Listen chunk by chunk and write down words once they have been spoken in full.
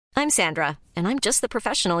I'm Sandra, and I'm just the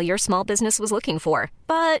professional your small business was looking for.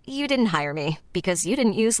 But you didn't hire me because you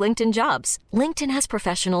didn't use LinkedIn Jobs. LinkedIn has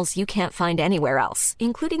professionals you can't find anywhere else,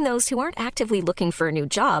 including those who aren't actively looking for a new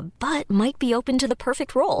job, but might be open to the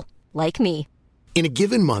perfect role, like me. In a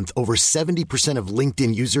given month, over 70% of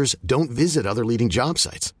LinkedIn users don't visit other leading job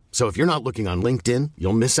sites. So if you're not looking on LinkedIn,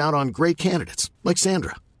 you'll miss out on great candidates like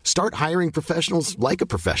Sandra. Start hiring professionals like a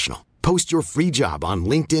professional. Post your free job on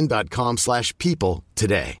linkedin.com/people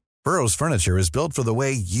today. Burrow's furniture is built for the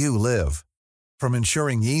way you live. From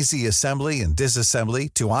ensuring easy assembly and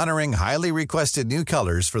disassembly to honoring highly requested new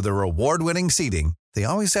colors for their award-winning seating, they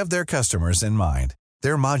always have their customers in mind.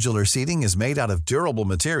 Their modular seating is made out of durable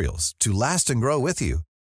materials to last and grow with you.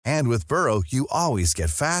 And with Burrow, you always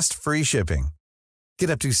get fast, free shipping.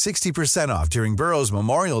 Get up to 60% off during Burrow's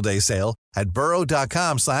Memorial Day sale at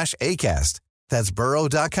burrow.com/ACAST. That's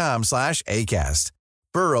burrow.com/ACAST.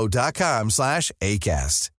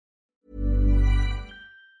 burrow.com/ACAST.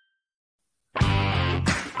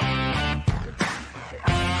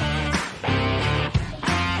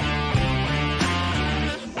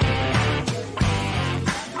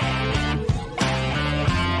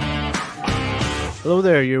 Hello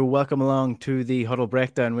there, you're welcome along to the Huddle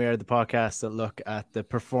Breakdown. We are the podcast that look at the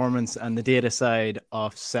performance and the data side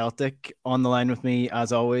of Celtic. On the line with me,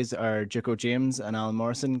 as always, are Jiko James and Alan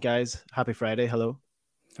Morrison. Guys, happy Friday. Hello.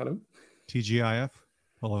 Hello. TGIF.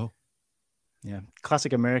 Hello. Yeah,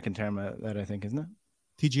 classic American term that I think, isn't it?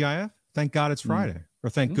 TGIF? Thank God it's Friday.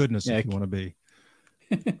 Or thank goodness if you want to be.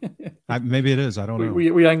 Maybe it is. I don't know.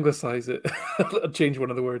 We anglicize it. Change one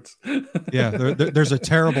of the words. Yeah, there's a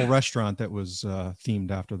terrible restaurant that was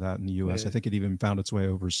themed after that in the U.S. Yeah. I think it even found its way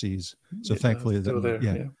overseas. So Yeah, thankfully,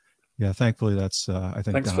 thankfully that's. I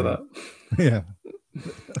think. Thanks for that. Yeah,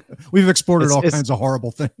 we've exported all kinds of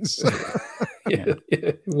horrible things. Yeah.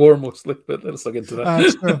 War mostly, but let's look into that.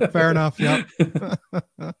 That's true. Fair enough. Yeah.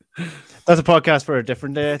 That's a podcast for a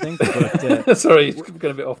different day, I think. But, sorry,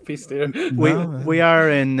 got a bit off piece there. We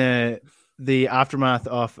are in the aftermath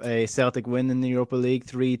of a Celtic win in the Europa League,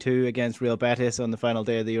 3-2 against Real Betis on the final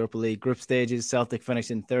day of the Europa League group stages. Celtic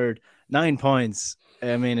finished in third, 9 points.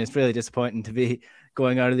 I mean, it's really disappointing to be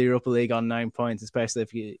going out of the Europa League on 9 points, especially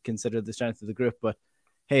if you consider the strength of the group. But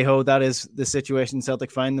hey ho, that is the situation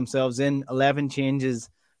Celtic find themselves in. 11 changes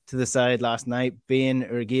to the side last night. Bain,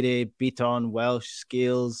 Urgide, Beaton, Welsh,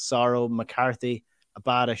 Scales, Sorrow, McCarthy,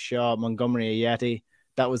 Abada, Shaw, Montgomery, Ayeti.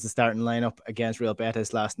 That was the starting lineup against Real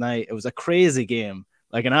Betis last night. It was a crazy game,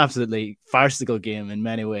 like an absolutely farcical game in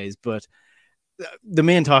many ways. But the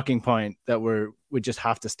main talking point that we just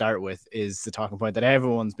have to start with is the talking point that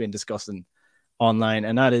everyone's been discussing online,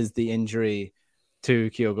 and that is the injury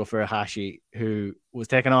to Kyogo Furuhashi, who was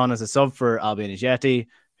taken on as a sub for Albion Ajeti,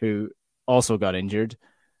 who also got injured.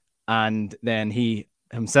 And then he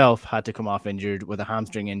himself had to come off injured with a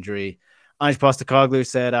hamstring injury. Ange Postecoglou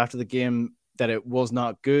said after the game that it was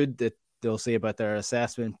not good, that they'll see about their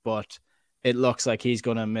assessment, but it looks like he's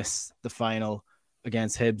going to miss the final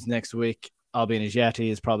against Hibs next week. Albion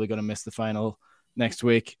Ajeti is probably going to miss the final next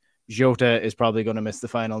week. Jota is probably going to miss the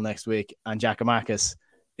final next week. And Giakoumakis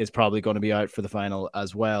is probably going to be out for the final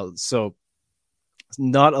as well. So it's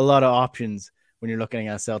not a lot of options when you're looking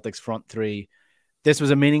at Celtic's front three. This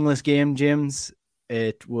was a meaningless game, James.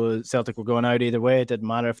 It was Celtic were going out either way. It didn't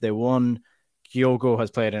matter if they won. Kyogo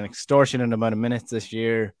has played an extortionate amount of minutes this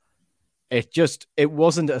year. It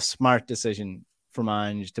wasn't a smart decision from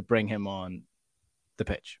Ange to bring him on the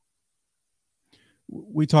pitch.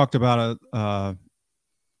 We talked about it on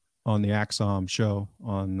the Axom show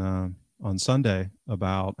on Sunday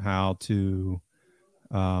about how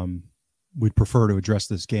we'd prefer to address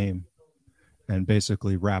this game and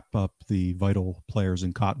basically wrap up the vital players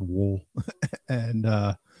in cotton wool and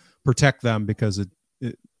protect them, because it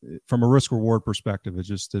from a risk reward perspective, it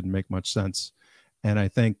just didn't make much sense. And I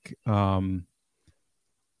think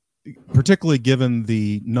particularly given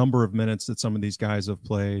the number of minutes that some of these guys have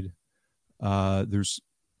played, there's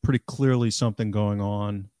pretty clearly something going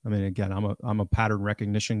on. I mean, again, I'm a pattern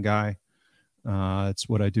recognition guy. It's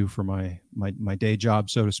what I do for my day job,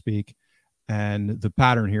 so to speak. And the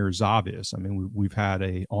pattern here is obvious. I mean, we've had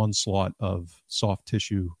a onslaught of soft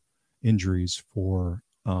tissue injuries for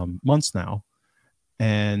months now.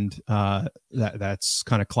 And that's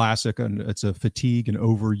kind of classic. And it's a fatigue and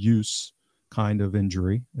overuse kind of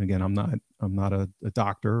injury. Again, I'm not a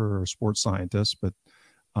doctor or a sports scientist, but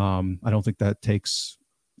I don't think that takes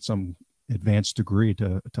some advanced degree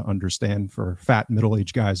to understand for fat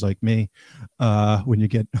middle-aged guys like me. When you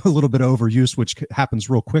get a little bit of overuse, which happens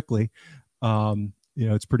real quickly,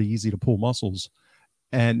 it's pretty easy to pull muscles.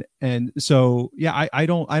 And so yeah, I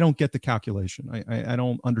don't get the calculation. I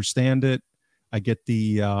don't understand it. I get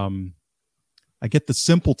the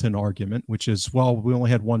simpleton argument, which is, well, we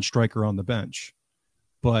only had one striker on the bench,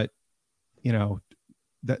 but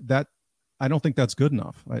that I don't think that's good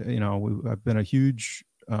enough. I've been a huge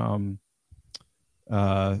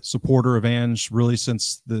supporter of Ange really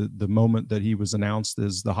since the moment that he was announced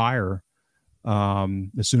as the hire.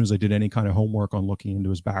 As soon as I did any kind of homework on looking into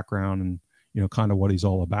his background and kind of what he's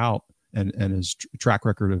all about and his track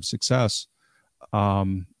record of success,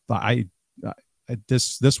 but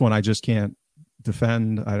this one I just can't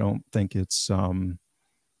defend. I don't think it's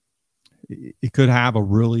it could have a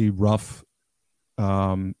really rough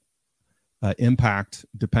impact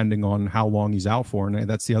depending on how long he's out for. And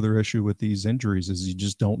that's the other issue with these injuries is you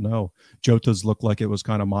just don't know. Jota's looked like it was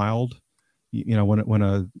kind of mild. When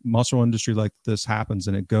a muscle industry like this happens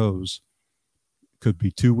and it goes, could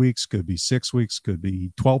be 2 weeks, could be 6 weeks, could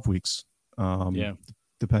be 12 weeks.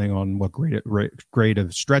 Depending on what grade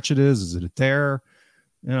of stretch it is. Is it a tear?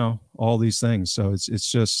 All these things. So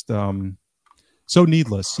it's just so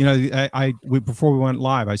needless. Before we went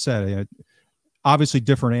live, I said, obviously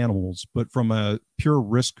different animals, but from a pure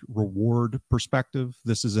risk reward perspective,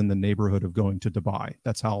 this is in the neighborhood of going to Dubai.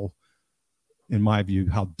 That's how, in my view,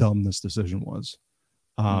 how dumb this decision was.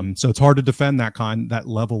 So it's hard to defend that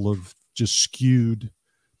level of just skewed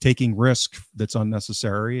taking risk that's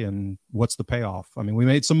unnecessary. And what's the payoff? I mean, we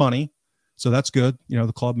made some money, so that's good.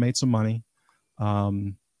 The club made some money.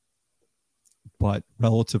 But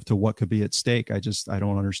relative to what could be at stake, I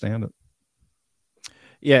don't understand it.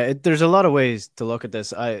 Yeah, there's a lot of ways to look at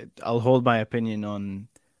this. I'll hold my opinion on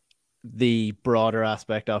the broader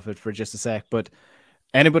aspect of it for just a sec, but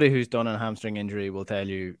anybody who's done a hamstring injury will tell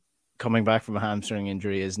you coming back from a hamstring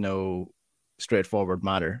injury is no straightforward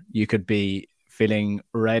matter. You could be feeling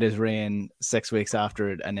right as rain 6 weeks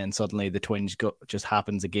after it, and then suddenly the twinge just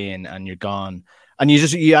happens again and you're gone. And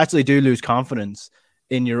you actually do lose confidence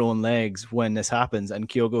in your own legs when this happens. And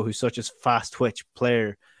Kyogo, who's such a fast twitch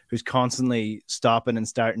player, who's constantly stopping and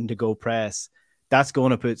starting to go press, that's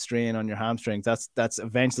going to put strain on your hamstrings. That's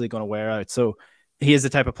eventually going to wear out. So he is the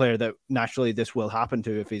type of player that naturally this will happen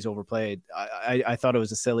to if he's overplayed. I thought it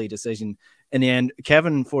was a silly decision. In the end,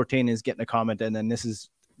 Kevin 14 is getting a comment, and then this is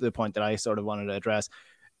the point that I sort of wanted to address.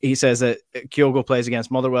 He says that Kyogo plays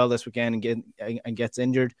against Motherwell this weekend and gets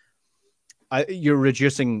injured. You're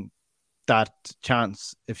reducing that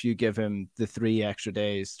chance if you give him the 3 extra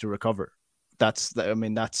days to recover. That's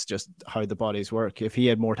just how the bodies work. If he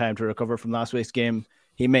had more time to recover from last week's game,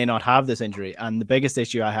 he may not have this injury. And the biggest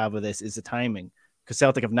issue I have with this is the timing, because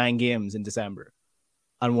Celtic have 9 games in December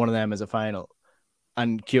and one of them is a final.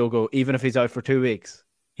 And Kyogo, even if he's out for 2 weeks,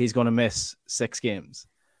 he's going to miss 6 games.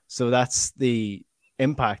 So that's the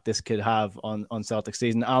impact this could have on Celtic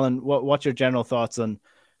season. Alan, what's your general thoughts on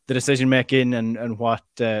the decision making and what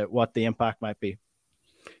the impact might be?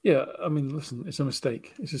 Yeah, I mean, listen, it's a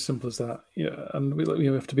mistake. It's as simple as that. Yeah, and we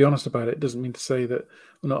have to be honest about it. It doesn't mean to say that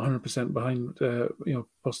we're not 100% behind,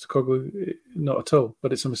 Postecoglou, not at all.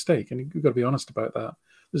 But it's a mistake, and you've got to be honest about that.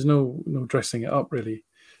 There's no dressing it up, really.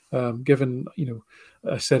 Given,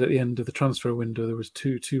 I said at the end of the transfer window, there was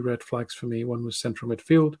two red flags for me. One was central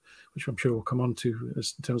midfield, which I'm sure we'll come on to in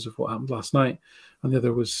terms of what happened last night, and the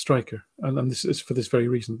other was striker. And this is for this very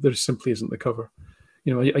reason. There simply isn't the cover.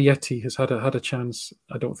 Ayeti has had a chance.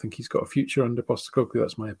 I don't think he's got a future under Postecoglou.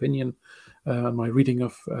 That's my opinion. My reading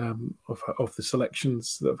of the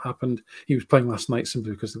selections that have happened. He was playing last night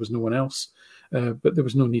simply because there was no one else. But there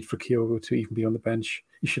was no need for Kyogo to even be on the bench.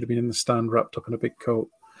 He should have been in the stand wrapped up in a big coat.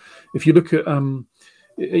 If you look at,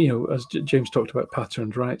 as James talked about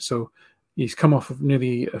patterns, right? So he's come off of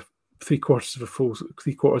nearly three quarters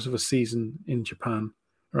of a season in Japan.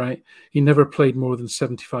 Right, he never played more than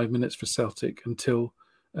 75 minutes for Celtic until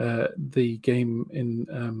the game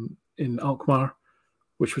in Alkmaar,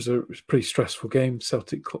 which was a pretty stressful game.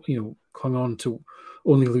 Celtic, clung on to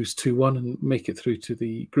only lose 2-1 and make it through to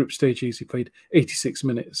the group stages. He played 86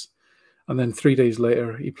 minutes, and then 3 days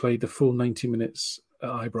later he played the full 90 minutes at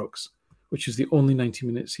Ibrox, which is the only 90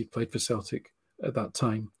 minutes he played for Celtic at that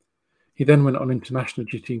time. He then went on international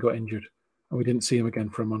duty and got injured, and we didn't see him again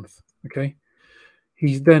for a month. Okay.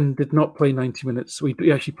 He then did not play 90 minutes.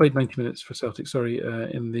 He actually played 90 minutes for Celtic,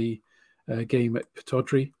 in the game at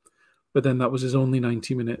Pittodrie. But then that was his only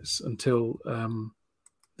 90 minutes until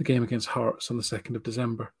the game against Hearts on the 2nd of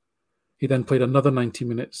December. He then played another 90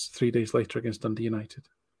 minutes 3 days later against Dundee United.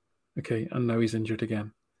 Okay, and now he's injured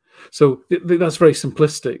again. So that's very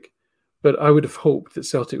simplistic. But I would have hoped that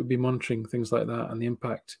Celtic would be monitoring things like that and the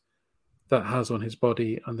impact that has on his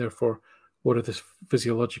body, and therefore what are the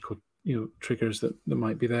physiological triggers that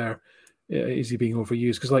might be there. Is he being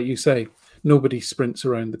overused? Because, like you say, nobody sprints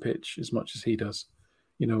around the pitch as much as he does.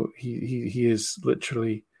 He is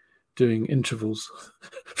literally doing intervals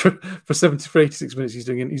for 86 minutes. He's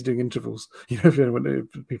doing intervals. If you know,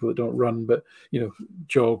 people that don't run, but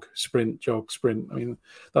jog, sprint. I mean,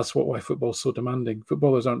 that's why football's so demanding.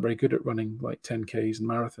 Footballers aren't very good at running like 10Ks and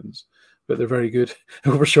marathons, but they're very good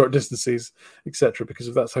over short distances, etc.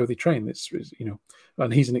 Because that's how they train.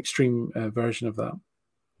 And he's an extreme version of that.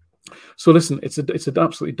 So listen, it's an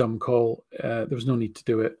absolutely dumb call. There was no need to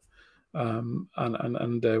do it, and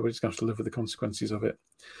we're just going to have to live with the consequences of it.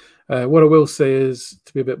 What I will say is,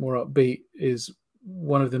 to be a bit more upbeat, is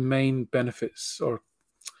one of the main benefits, or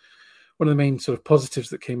one of the main sort of positives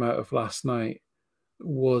that came out of last night,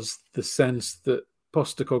 was the sense that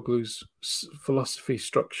Postecoglou's philosophy,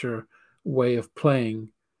 structure, way of playing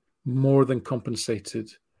more than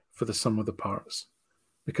compensated for the sum of the parts.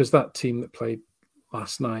 Because that team that played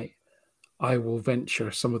last night, I will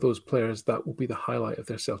venture some of those players, that will be the highlight of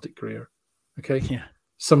their Celtic career. Okay? Yeah.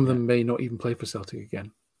 Some of them may not even play for Celtic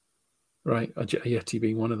again. Right? Ajeti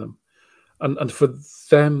being one of them. And for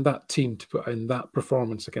them, that team, to put in that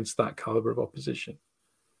performance against that caliber of opposition,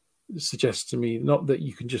 suggests to me, not that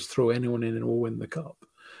you can just throw anyone in and we'll win the cup,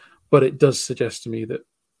 but it does suggest to me that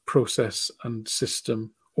process and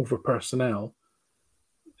system over personnel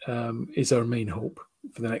is our main hope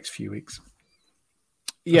for the next few weeks.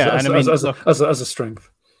 Yeah, as a strength.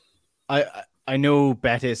 I know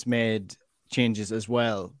Betis made changes as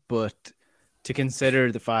well, but to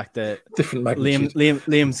consider the fact that different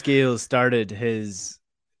Liam Scales started his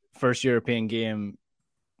first European game,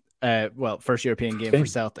 for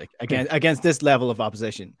Celtic against this level of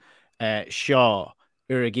opposition, Shaw,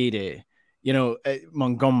 Uragide,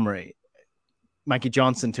 Montgomery, Mikey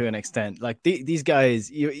Johnson to an extent, like these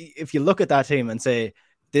guys. If you look at that team and say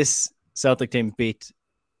this Celtic team beat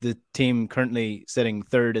the team currently sitting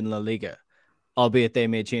third in La Liga, albeit they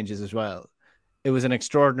made changes as well. It was an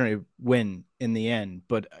extraordinary win in the end,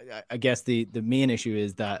 but I guess the main issue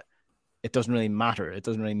is that it doesn't really matter. It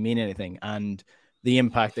doesn't really mean anything. And the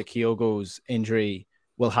impact that Kyogo's injury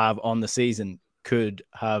will have on the season could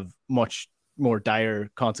have much more dire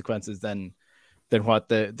consequences than what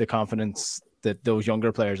the confidence that those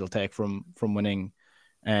younger players will take from winning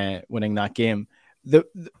that game. The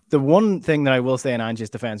one thing that I will say in Ange's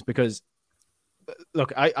defense, because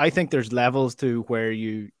look, I think there's levels to where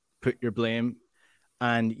you put your blame.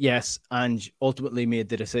 And yes, Ange ultimately made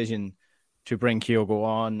the decision to bring Kyogo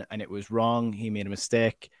on, and it was wrong. He made a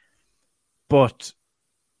mistake. But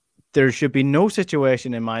there should be no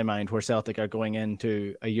situation in my mind where Celtic are going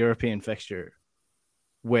into a European fixture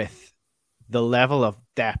with the level of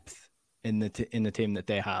depth in the team that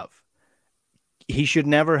they have. He should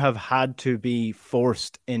never have had to be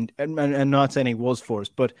forced in, and I'm not saying he was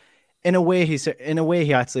forced, but in a way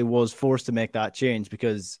he actually was forced to make that change,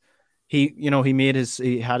 because he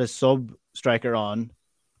had his sub striker on,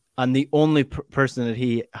 and the only person that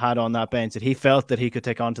he had on that bench that he felt that he could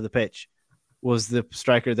take onto the pitch was the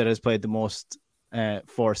striker that has played the most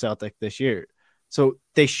for Celtic this year. So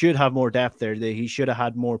they should have more depth there. He should have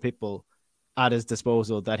had more people at his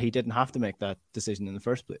disposal, that he didn't have to make that decision in the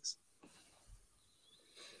first place.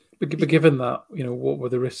 But given that, what were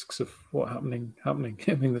the risks of what happening? I mean,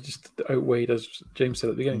 they just outweighed, as James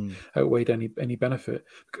said at the beginning, outweighed any benefit.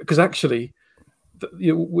 Because actually,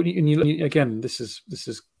 again, this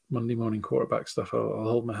is Monday morning quarterback stuff. I'll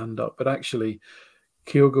hold my hand up. But actually,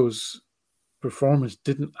 Kyogo's performance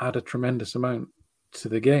didn't add a tremendous amount to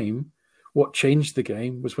the game. What changed the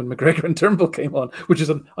game was when McGregor and Turnbull came on, which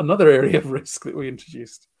is another area of risk that we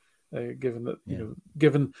introduced. Given that,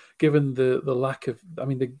 given the lack of,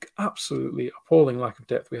 the absolutely appalling lack of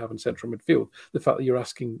depth we have in central midfield, the fact that you're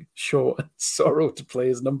asking Shaw and Sorrow to play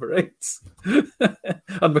as number 8s,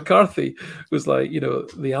 and McCarthy was like,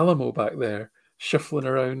 the Alamo back there shuffling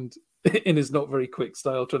around in his not very quick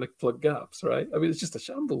style, trying to plug gaps, right? I mean, it's just a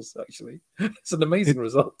shambles, actually. It's an amazing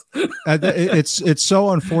result. It's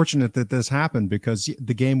so unfortunate that this happened, because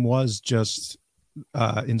the game was just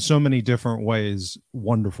in so many different ways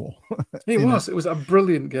wonderful. It was a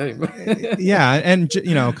brilliant game. Yeah, and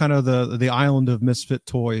kind of the island of misfit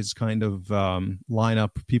toys kind of lineup,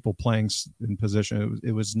 people playing in position.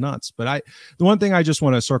 It was nuts. But the one thing I just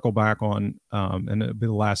want to circle back on, and it'll be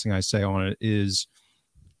the last thing I say on it, is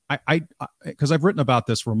because I've written about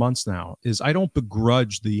this for months now, is I don't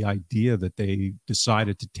begrudge the idea that they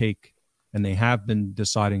decided to take, and they have been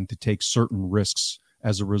deciding to take, certain risks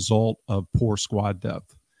as a result of poor squad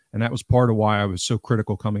depth. And that was part of why I was so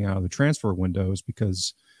critical coming out of the transfer windows,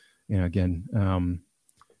 because, again,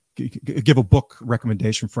 give a book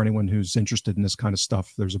recommendation for anyone who's interested in this kind of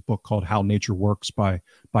stuff. There's a book called How Nature Works by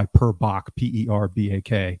Per Bak,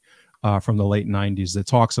 Perbak, from the late 90s that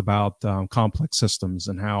talks about complex systems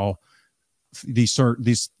and how these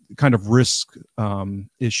kind of risk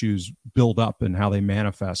issues build up and how they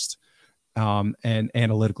manifest, and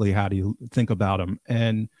analytically, how do you think about them?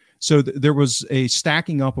 And so there was a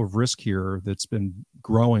stacking up of risk here that's been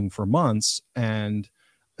growing for months. And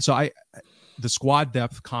so the squad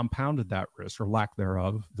depth compounded that risk, or lack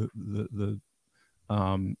thereof. The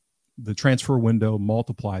transfer window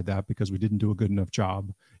multiplied that because we didn't do a good enough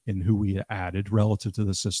job in who we added relative to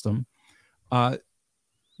the system.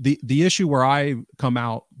 The issue where I come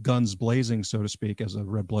out guns blazing, so to speak, as a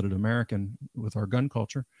red-blooded American with our gun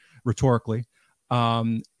culture, rhetorically,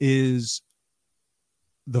 is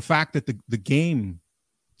the fact that the game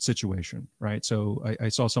situation, right? So I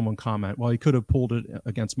saw someone comment, well, he could have pulled it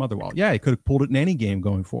against Motherwell. Yeah, he could have pulled it in any game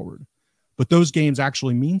going forward. But those games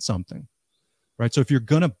actually mean something, right? So if you're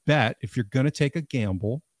going to bet, if you're going to take a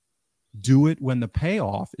gamble, do it when the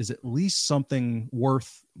payoff is at least something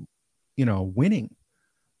worth, winning.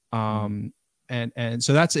 And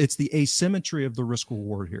so it's the asymmetry of the risk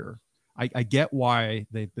reward here. I get why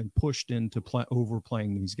they've been pushed into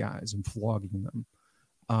overplaying these guys and flogging them.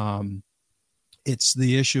 It's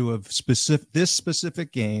the issue of this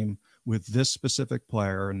specific game with this specific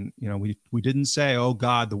player. And, we didn't say, oh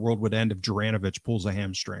God, the world would end if Juranovic pulls a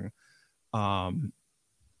hamstring.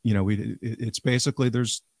 It's basically,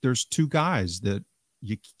 there's two guys that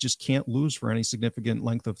you just can't lose for any significant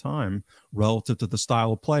length of time relative to the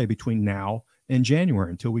style of play between now and January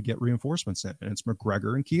until we get reinforcements in. And it's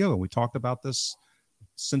McGregor and Kyogo. We talked about this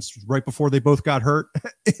since right before they both got hurt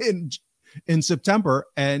in September.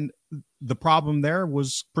 And the problem there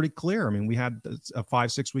was pretty clear. I mean, we had a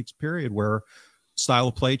 5-6 weeks period where style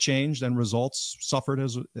of play changed and results suffered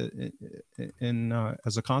as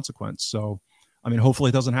a consequence. So, I mean, hopefully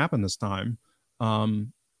it doesn't happen this time.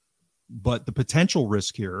 But the potential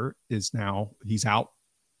risk here is now he's out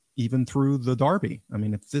even through the derby. I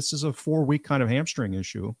mean, if this is a 4-week kind of hamstring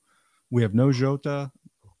issue, we have no Jota,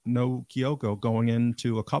 no Kyogo going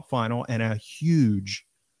into a cup final and a huge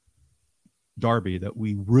derby that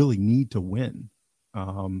we really need to win.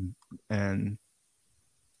 So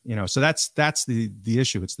that's the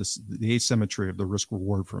issue. It's the asymmetry of the risk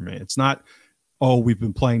reward for me. It's not, oh, we've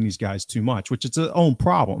been playing these guys too much, which it's its own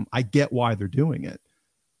problem. I get why they're doing it,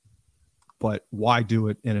 but why do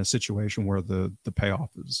it in a situation where the payoff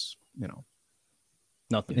is,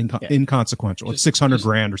 nothing, inconsequential? It's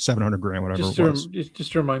 $600,000 or $700,000, whatever it was.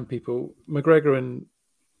 Just to remind people, McGregor and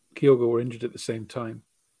Kyogo were injured at the same time.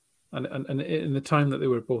 And in the time that they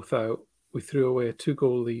were both out, we threw away a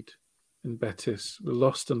 2-goal lead in Betis. We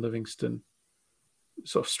lost in Livingston,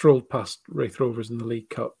 sort of strolled past Wraith Rovers in the League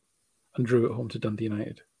Cup and drew at home to Dundee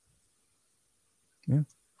United. Yeah.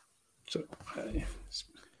 So,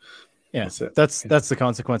 that's the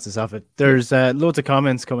consequences of it. There's loads of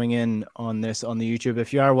comments coming in on this on the YouTube.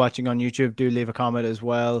 If you are watching on YouTube, do leave a comment as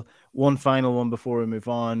well. One final one before we move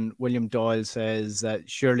on. William Doyle says that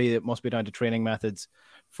surely it must be down to training methods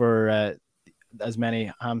for as many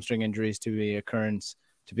hamstring injuries to be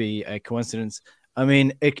a coincidence. I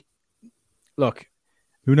mean, look,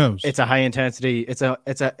 who knows? It's a high intensity.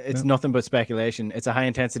 It's nothing but speculation. It's a high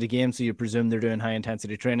intensity game, so you presume they're doing high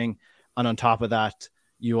intensity training, and on top of that,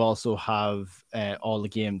 you also have all the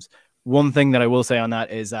games. One thing that I will say on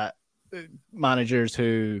that is that managers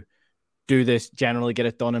who do this generally get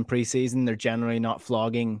it done in preseason. They're generally not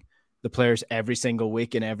flogging the players every single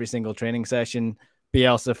week in every single training session.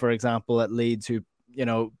 Bielsa, for example, at Leeds, who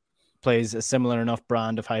plays a similar enough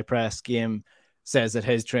brand of high press game, says that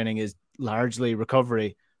his training is largely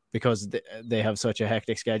recovery because they have such a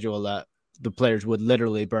hectic schedule that the players would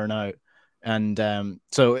literally burn out. And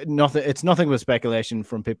so it's nothing but speculation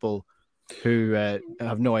from people who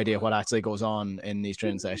have no idea what actually goes on in these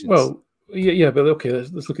training sessions. Well, yeah, but okay,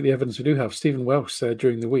 let's look at the evidence we do have. Stephen Welsh said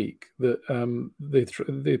during the week that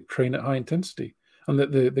they train at high intensity, and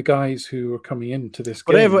that the guys who are coming into this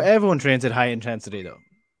game... But everyone trains at high intensity,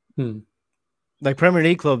 though. Like Premier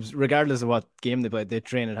League clubs, regardless of what game they play, they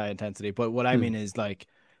train at high intensity. But what I mean is, like,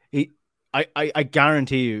 I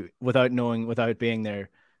guarantee you, without being there,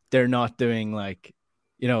 they're not doing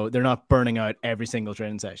they're not burning out every single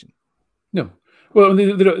training session. No. Well,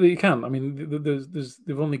 they can't. I mean,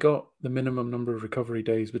 they've only got the minimum number of recovery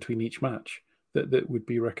days between each match that would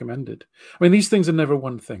be recommended. I mean, these things are never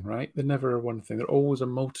one thing, right? They're never one thing. They're always a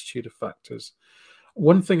multitude of factors.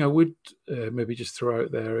 One thing I would maybe just throw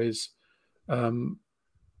out there is I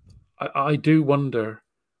do wonder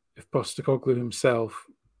if Postecoglou himself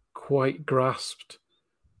quite grasped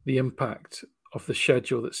the impact of the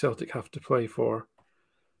schedule that Celtic have to play for.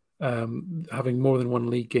 Having more than one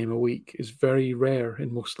league game a week is very rare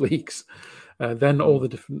in most leagues. Then all the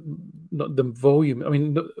different, not the volume. I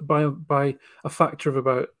mean, by a factor of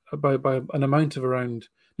about by an amount of around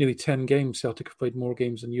nearly 10 games, Celtic have played more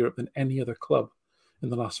games in Europe than any other club in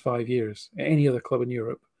the last 5 years. Any other club in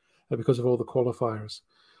Europe, because of all the qualifiers.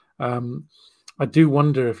 I do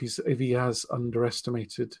wonder if he has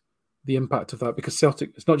underestimated the impact of that, because Celtic,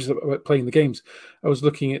 it's not just about playing the games. I was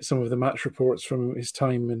looking at some of the match reports from his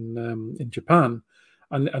time in Japan,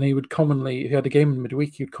 and he would commonly, if he had a game in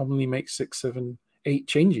midweek, he would commonly make 6, 7, 8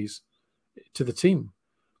 changes to the team.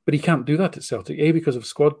 But he can't do that at Celtic, A, because of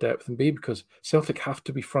squad depth, and B, because Celtic have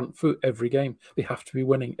to be front foot every game. They have to be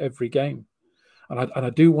winning every game. And I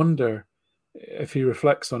do wonder if he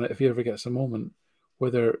reflects on it, if he ever gets a moment,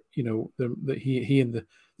 whether, that he and the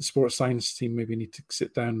sports science team maybe need to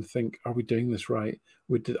sit down and think, are we doing this right?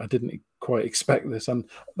 I didn't quite expect this. And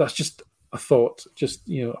that's just a thought,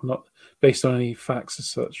 I'm not based on any facts as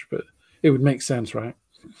such, but it would make sense, right?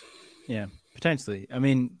 Yeah, potentially. I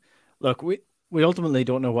mean, look, we ultimately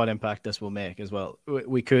don't know what impact this will make as well.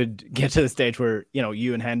 We could get to the stage where,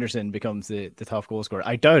 Ewan Henderson becomes the top goal scorer.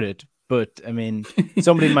 I doubt it, but I mean,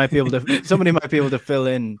 somebody might be able to fill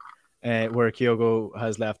in where Kyogo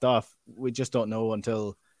has left off. We just don't know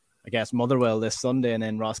until, I guess, Motherwell this Sunday and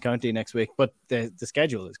then Ross County next week. But the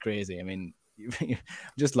schedule is crazy. I mean,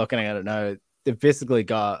 just looking at it now, they've basically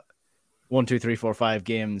got 1, 2, 3, 4, 5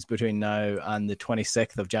 games between now and the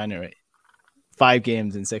 26th of January. 5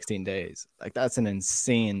 games in 16 days. Like, that's an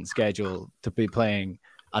insane schedule to be playing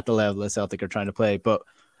at the level that Celtic are trying to play. But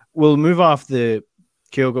we'll move off the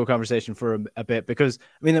Kyogo conversation for a bit, because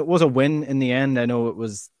I mean, it was a win in the end. I know it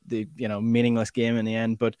was the meaningless game in the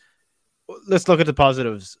end, but let's look at the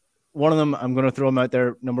positives. One of them, I'm going to throw him out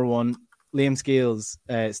there. Number one, Liam Scales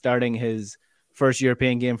starting his first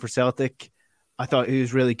European game for Celtic. I thought he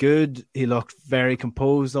was really good. He looked very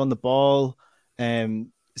composed on the ball,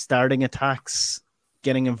 starting attacks,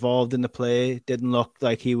 getting involved in the play. Didn't look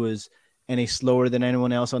like he was any slower than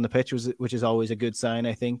anyone else on the pitch, which is always a good sign,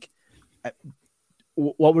 I think.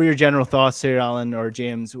 What were your general thoughts here, Alan or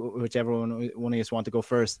James, whichever one of you want to go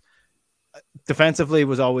first? Defensively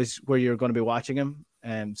was always where you're going to be watching him,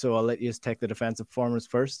 so I'll let you take the defensive performance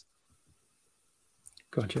first.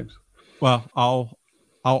 Go on, James. Well, I'll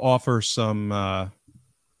offer some I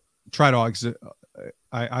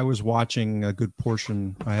was watching a good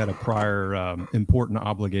portion. I had a prior important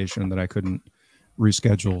obligation that I couldn't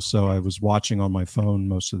reschedule, so I was watching on my phone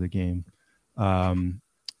most of the game.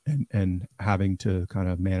 And having to kind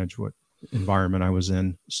of manage what environment I was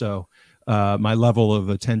in. So my level of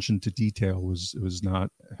attention to detail was not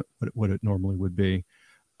what it normally would be.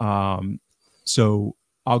 So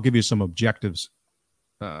I'll give you some objectives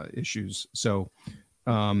issues. So,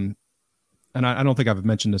 and I don't think I've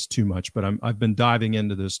mentioned this too much, but I've been diving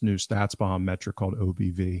into this new StatsBomb metric called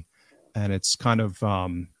OBV, and it's kind of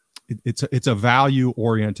it's a value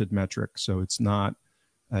oriented metric. So it's not.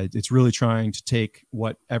 It's really trying to take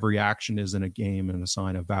what every action is in a game and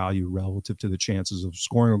assign a value relative to the chances of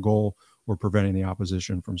scoring a goal or preventing the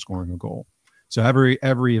opposition from scoring a goal. So every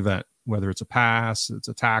event, whether it's a pass, it's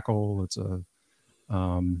a tackle, it's a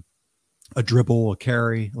dribble, a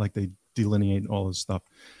carry, like they delineate all this stuff.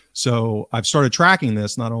 So I've started tracking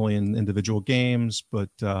this not only in individual games, but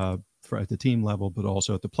at the team level, but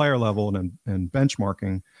also at the player level and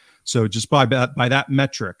benchmarking. So just by that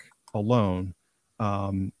metric alone,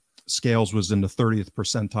 Scales was in the 30th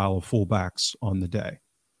percentile of fullbacks on the day,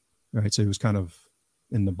 right? So he was kind of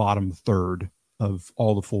in the bottom third of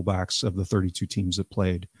all the fullbacks of the 32 teams that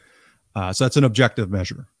played. So that's an objective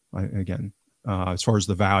measure, again, as far as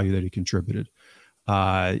the value that he contributed.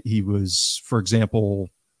 He was, for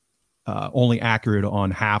example, only accurate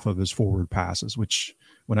on half of his forward passes, which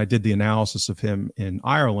when I did the analysis of him in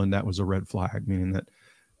Ireland, that was a red flag, meaning that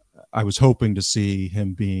I was hoping to see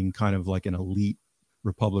him being kind of like an elite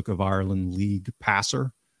Republic of Ireland league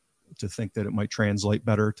passer, to think that it might translate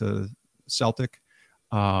better to Celtic.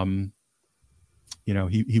 He won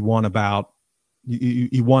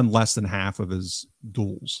he won less than half of his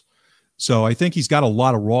duels. So I think he's got a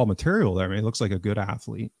lot of raw material there. I mean, he looks like a good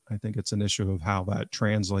athlete. I think it's an issue of how that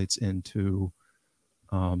translates into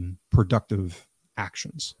productive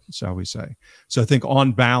actions, shall we say. So I think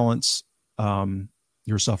on balance,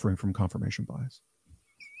 you're suffering from confirmation bias.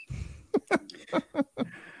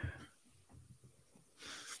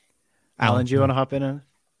 Alan, do you want to hop in?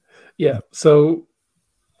 Yeah. So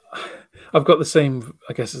I've got the same,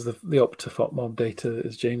 I guess, as the Optifot mob data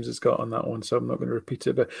as James has got on that one, so I'm not going to repeat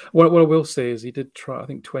it. But what I will say is he did try, I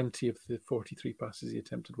think 20 of the 43 passes he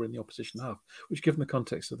attempted were in the opposition half, which, given the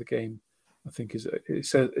context of the game, I think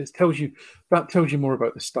it tells you more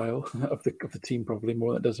about the style of the team probably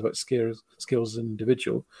more than it does about skills as an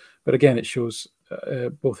individual. But again, it shows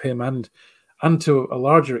both him and to a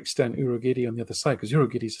larger extent Urhoghide on the other side, because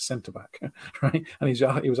Urhoghide's a centre back, right? And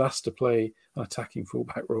he was asked to play an attacking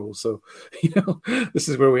fullback role. So this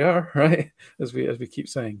is where we are, right? As we keep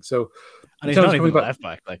saying. So, and he's not even left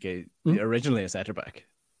back, originally a centre back.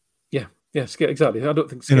 Yeah, exactly. I don't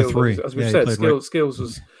think Scales, as we've said, Scales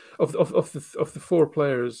was of the four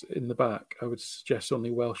players in the back. I would suggest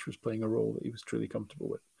only Welsh was playing a role that he was truly comfortable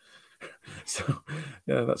with. So,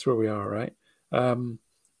 yeah, that's where we are, right?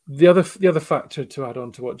 The other factor to add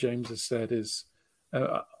on to what James has said is,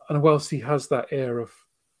 and whilst he has that air of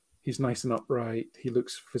he's nice and upright, he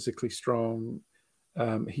looks physically strong,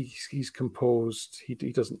 he's composed, he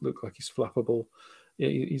doesn't look like he's flappable.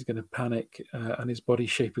 He's going to panic, and his body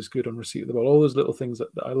shape is good on receipt of the ball. All those little things that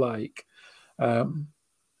I like.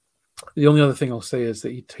 The only other thing I'll say is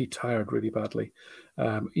that he tired really badly.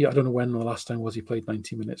 I don't know when the last time was he played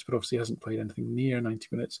 90 minutes, but obviously he hasn't played anything near 90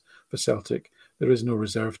 minutes for Celtic. There is no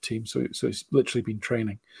reserve team, so he's literally been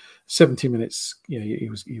training. 70 minutes, he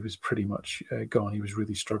was pretty much gone. He was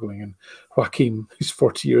really struggling. And Joaquin, who's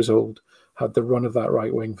 40 years old, had the run of that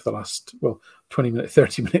right wing for the last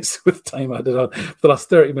 30 minutes with time added on. For the last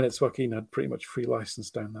 30 minutes, Joaquin had pretty much free license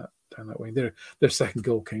down that wing. Their second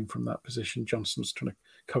goal came from that position. Johnson was trying to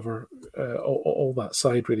cover all that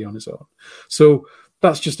side really on his own. So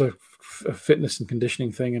that's just a fitness and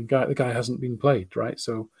conditioning thing. And the guy hasn't been played, right?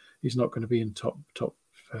 So he's not going to be in top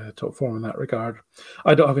form in that regard.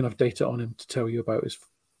 I don't have enough data on him to tell you about his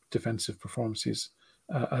defensive performances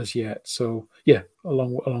as yet. So yeah, a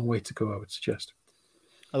long way to go, I would suggest.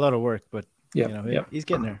 A lot of work, but yeah, he's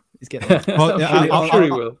getting there. He's getting there. Well, I'm sure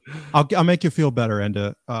he will. I'll make you feel better. And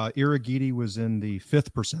Urhoghide was in the 5th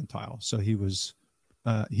percentile, so he was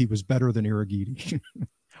better than Urhoghide.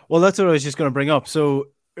 Well, that's what I was just going to bring up. So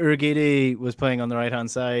Urhoghide was playing on the right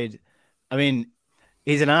hand side. I mean,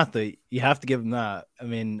 he's an athlete. You have to give him that. I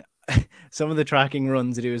mean, some of the tracking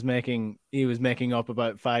runs that he was making up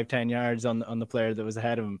about 5-10 yards on the player that was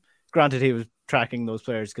ahead of him. Granted, he was tracking those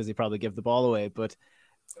players because he probably gave the ball away. But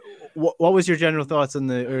what was your general thoughts on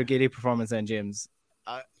the Urhoghide performance then, James?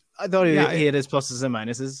 I thought he had his pluses and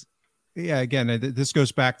minuses. Yeah, again, this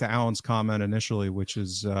goes back to Alan's comment initially, which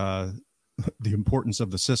is the importance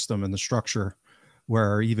of the system and the structure,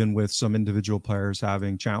 where even with some individual players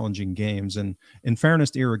having challenging games, and in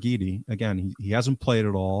fairness to Urhoghide, again, he hasn't played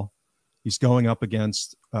at all. He's going up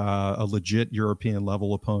against a legit European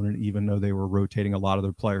level opponent, even though they were rotating a lot of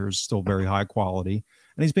their players, still very high quality.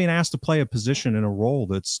 And he's being asked to play a position in a role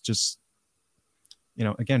that's just,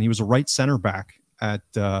 again, he was a right center back at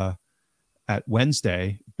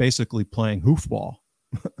Wednesday, basically playing hoofball.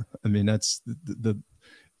 I mean, that's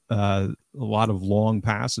a lot of long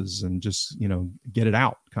passes and just, get it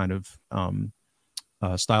out kind of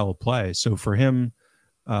style of play. So for him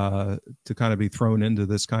to kind of be thrown into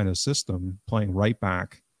this kind of system, playing right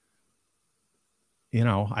back,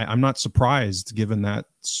 I'm not surprised given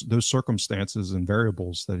those circumstances and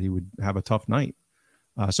variables that he would have a tough night.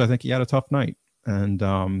 So I think he had a tough night, and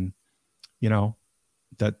I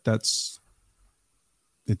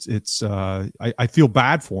feel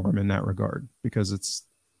bad for him in that regard, because it's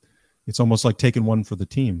almost like taking one for the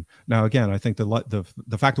team. Now, again, I think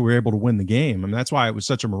the fact that we were able to win the game, and that's why it was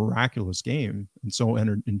such a miraculous game and so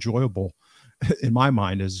enjoyable in my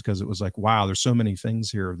mind, is because it was like, wow, there's so many things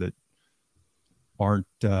here that aren't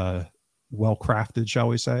well crafted, shall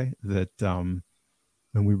we say, that and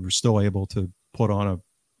we were still able to put on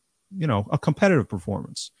a competitive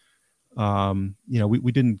performance.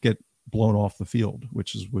 We didn't get blown off the field,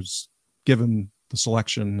 which was given the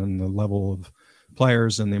selection and the level of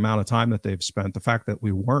players and the amount of time that they've spent. The fact that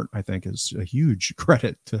we weren't, I think, is a huge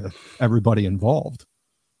credit to everybody involved.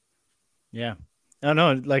 Yeah. I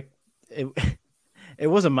know, like it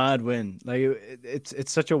was a mad win. Like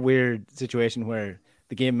it's such a weird situation where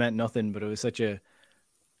the game meant nothing, but it was such an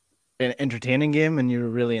entertaining game, and you were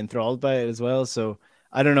really enthralled by it as well. So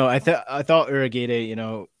I don't know. I thought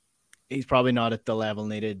Urhoghide, he's probably not at the level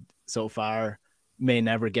needed so far. May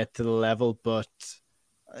never get to the level, but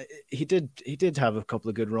he did have a couple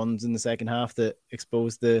of good runs in the second half that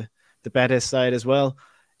exposed the Betis side as well.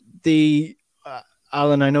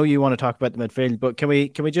 Alan, I know you want to talk about the midfield, but can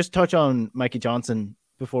we just touch on Mikey Johnson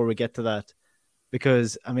before we get to that?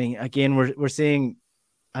 Because I mean, again, we're seeing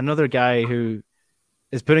another guy who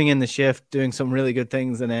is putting in the shift, doing some really good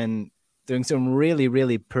things, and then doing some really,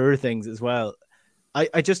 really poor things as well. I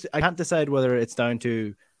can't decide whether it's down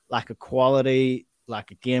to lack of quality,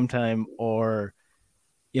 lack of game time, or,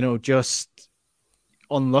 just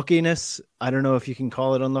unluckiness. I don't know if you can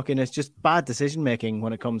call it unluckiness, just bad decision making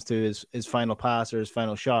when it comes to his final pass or his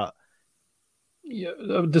final shot. Yeah,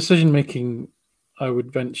 decision making, I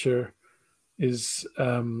would venture, is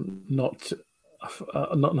not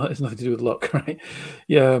it's nothing to do with luck, right?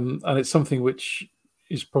 Yeah, and it's something which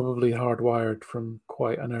is probably hardwired from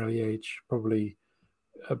quite an early age, probably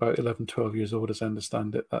about 11, 12 years old, as I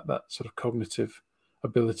understand it, that sort of cognitive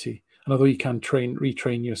ability. And although you can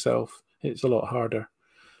retrain yourself, it's a lot harder.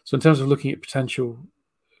 So in terms of looking at potential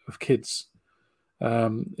of kids,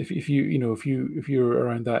 if you're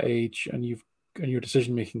around that age and your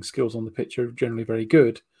decision making skills on the pitch are generally very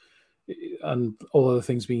good, and all other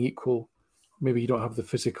things being equal, maybe you don't have the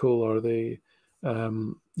physical or the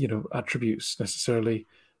attributes necessarily.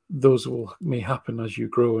 Those may happen as you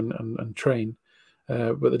grow and train.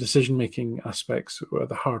 But the decision-making aspects are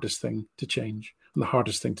the hardest thing to change and the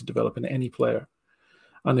hardest thing to develop in any player.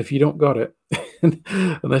 And if you don't got it,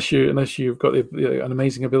 unless you've got an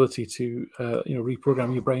amazing ability to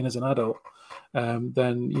reprogram your brain as an adult,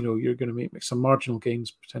 then you're going to make some marginal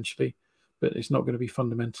gains potentially, but it's not going to be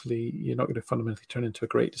you're not going to fundamentally turn into a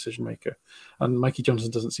great decision maker. And Mikey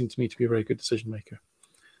Johnson doesn't seem to me to be a very good decision maker.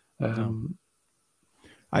 No.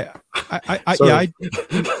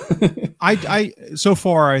 So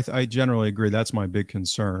far, I generally agree. That's my big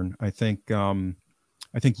concern. I think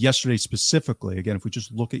yesterday specifically, again, if we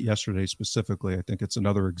just look at yesterday specifically, I think it's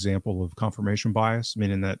another example of confirmation bias,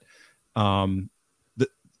 meaning that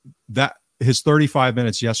that his 35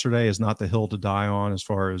 minutes yesterday is not the hill to die on as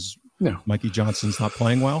far as Mikey Johnson's not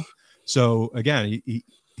playing well. So again,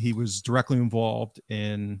 he was directly involved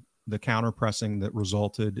in the counter pressing that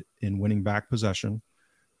resulted in winning back possession.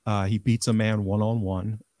 He beats a man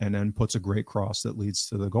one-on-one and then puts a great cross that leads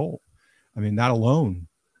to the goal. I mean, that alone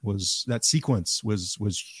that sequence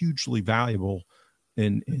was hugely valuable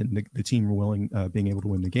in the team being able to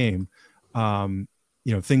win the game.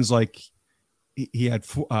 Things like he had,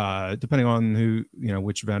 depending on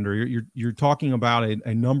which vendor, you're talking about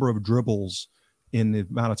a number of dribbles in the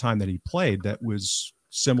amount of time that he played that was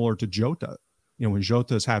similar to Jota. When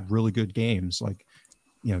Jota's had really good games, like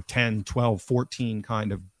 10, 12, 14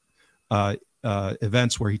 kind of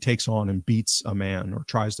events where he takes on and beats a man or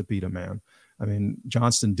tries to beat a man. I mean,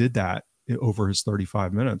 Johnston did that over his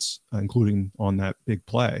 35 minutes, including on that big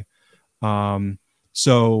play. I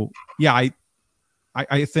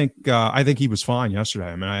think he was fine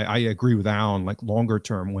yesterday. I mean, I agree with Alan, like longer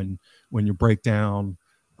term when you break down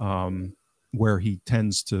where he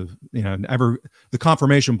tends to, the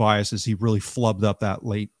confirmation bias is he really flubbed up that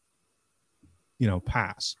late,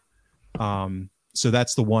 pass. So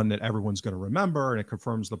that's the one that everyone's going to remember, and it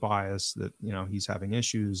confirms the bias that, he's having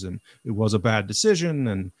issues and it was a bad decision,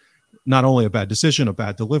 and not only a bad decision, a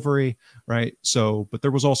bad delivery. Right. So, but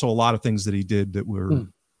there was also a lot of things that he did that were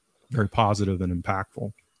very positive and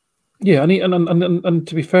impactful. Yeah. And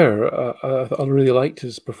to be fair, I really liked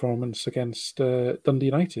his performance against Dundee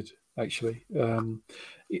United. Actually,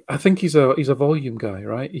 I think he's a volume guy,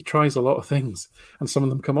 right? He tries a lot of things, and some of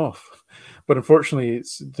them come off. But unfortunately,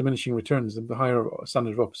 it's diminishing returns. And the higher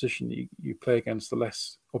standard of opposition you play against, the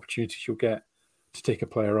less opportunities you'll get to take a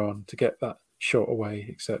player on, to get that shot away,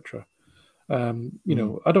 etc. I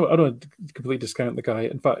don't completely discount the guy.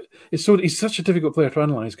 In fact, he's such a difficult player to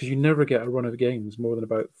analyze because you never get a run of games more than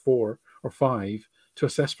about 4 or 5 to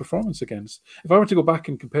assess performance against. If I were to go back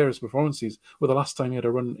and compare his performances with the last time he had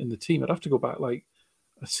a run in the team, I'd have to go back like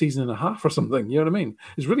a season and a half or something. You know what I mean?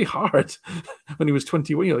 It's really hard when he was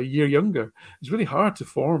 21, a year younger. It's really hard to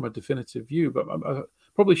form a definitive view, but I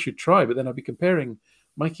probably should try. But then I'd be comparing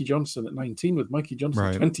Mikey Johnson at 19 with Mikey Johnson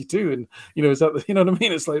at 22. And, is that, you know what I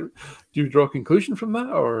mean? It's like, do you draw a conclusion from that?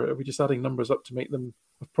 Or are we just adding numbers up to make them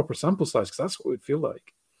a proper sample size? Because that's what it would feel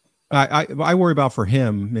like. I worry about for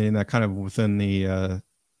him, meaning that kind of within the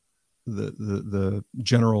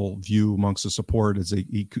general view amongst the support is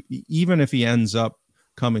even if he ends up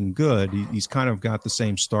coming good, he's kind of got the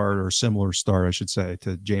same start or similar start, I should say,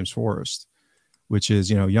 to James Forrest, which is,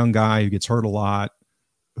 young guy who gets hurt a lot,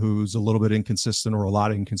 who's a little bit inconsistent or a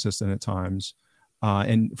lot inconsistent at times.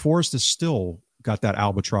 And Forrest has still got that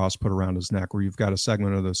albatross put around his neck where you've got a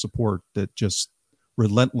segment of the support that just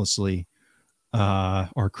relentlessly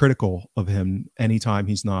are critical of him anytime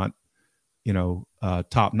he's not,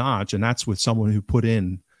 top notch. And that's with someone who put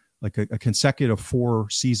in like a consecutive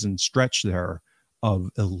 4-season stretch there of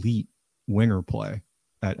elite winger play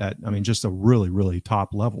at just a really, really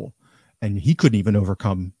top level. and he couldn't even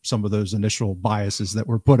overcome some of those initial biases that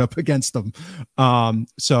were put up against him.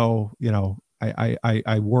 So, you know,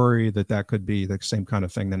 I worry that could be the same kind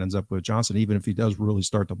of thing that ends up with Johnson, even if he does really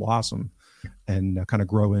start to blossom and kind of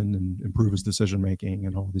grow in and improve his decision making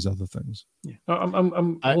and all these other things. Yeah,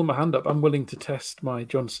 I'm holding my hand up. I'm willing to test my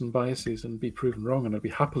Johnson biases and be proven wrong, and I'd be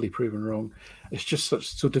happily proven wrong. It's just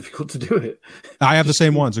so difficult to do it. I have the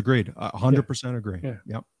same ones. Agreed. 100% agree. Yeah.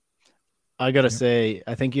 Yep. I gotta say,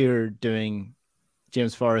 I think you're doing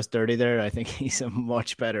James Forrest dirty there. I think he's a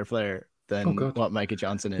much better player than what Micah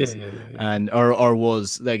Johnson is, and or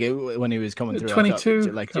was like when he was coming through. 22,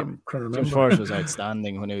 like James Forrest was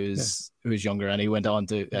outstanding when he was younger, and he went on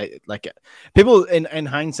to like people in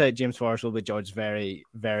hindsight. James Forrest will be judged very,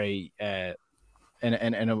 very in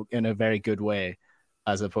a very good way,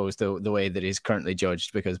 as opposed to the way that he's currently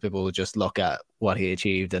judged, because people will just look at what he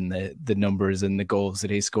achieved and the numbers and the goals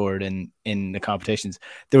that he scored in the competitions.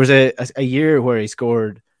 There was a year where he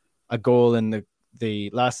scored a goal in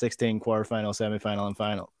the last 16 quarterfinal, semi-final, and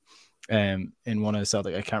final in one of the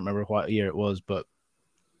Celtic. I can't remember what year it was, but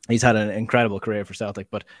he's had an incredible career for Celtic.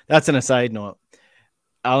 But that's an aside note.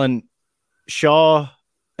 Alan, Shaw,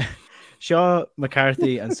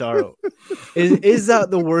 McCarthy, and Sorrow. Is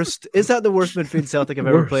that the worst? Is that the worst midfield Celtic have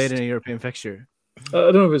ever played in a European fixture? I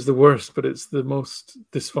don't know if it's the worst, but it's the most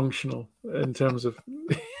dysfunctional in terms of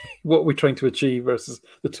what we're trying to achieve versus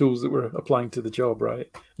the tools that we're applying to the job, right?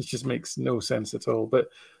 It just makes no sense at all. But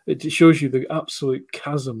it shows you the absolute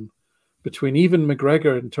chasm between even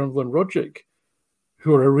McGregor and Turnbull and Roderick,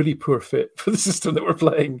 who are a really poor fit for the system that we're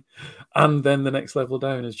playing, and then the next level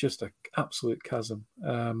down is just an absolute chasm.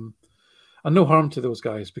 And no harm to those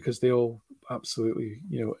guys, because they all absolutely,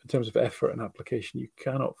 you know, in terms of effort and application, you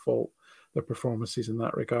cannot fault their performances in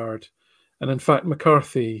that regard. And in fact,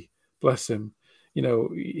 McCarthy, bless him, you know,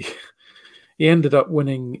 he ended up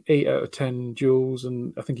winning 8 out of 10 duels,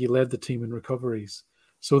 and I think he led the team in recoveries.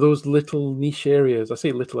 So those little niche areas, I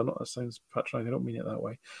say little, I know that sounds patronizing, I don't mean it that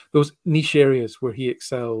way. Those niche areas where he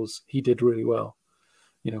excels, he did really well.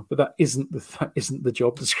 You know, but that isn't the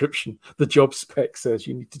job description. The job spec says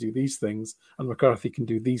you need to do these things, and McCarthy can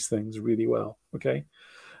do these things really well. Okay,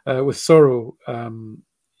 with Sorrow,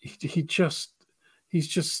 he just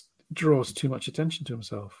draws too much attention to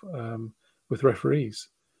himself with referees.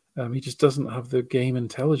 He just doesn't have the game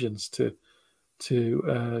intelligence to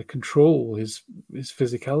control his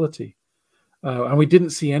physicality, and we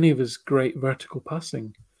didn't see any of his great vertical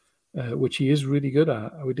passing, which he is really good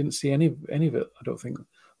at. We didn't see any of it, I don't think,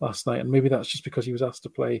 last night, and maybe that's just because he was asked to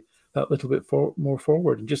play that little bit more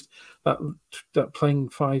forward, and just that playing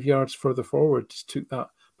 5 yards further forward just took that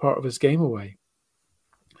part of his game away.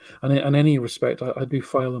 And in any respect, I do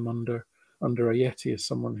file him under Ayeti as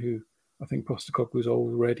someone who I think Postecoglou's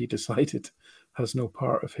already decided has no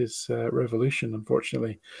part of his revolution,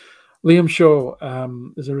 unfortunately. Liam Shaw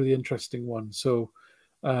is a really interesting one. So,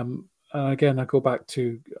 again, I go back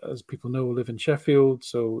to, as people know, live in Sheffield.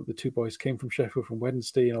 So the two boys came from Sheffield, from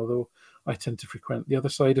Wednesday. And although I tend to frequent the other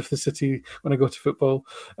side of the city when I go to football,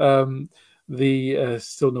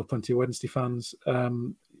 still know plenty of Wednesday fans.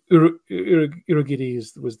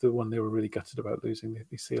 Urugidi was the one they were really gutted about losing.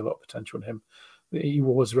 They see a lot of potential in him. He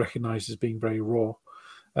was recognised as being very raw,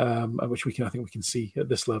 which I think we can see at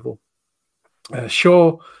this level.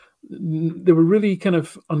 Shaw, they were really kind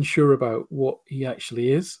of unsure about what he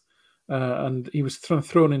actually is, and he was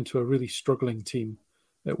thrown into a really struggling team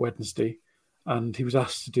at Wednesday, and he was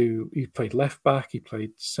asked to do. He played left back, he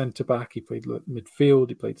played centre back, he played midfield,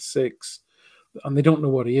 he played 6, and they don't know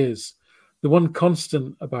what he is. The one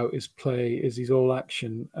constant about his play is he's all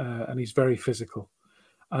action, and he's very physical.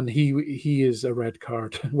 And he is a red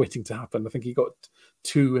card waiting to happen. I think he got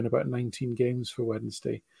 2 in about 19 games for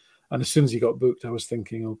Wednesday. And as soon as he got booked, I was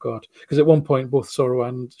thinking, oh God. Because at one point, both Sorrow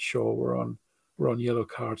and Shaw were on yellow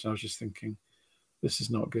cards. And I was just thinking, this is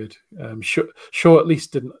not good. Shaw at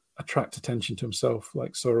least didn't attract attention to himself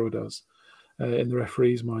like Sorrow does in the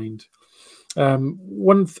referee's mind.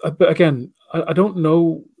 But again, I don't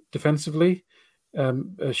know defensively.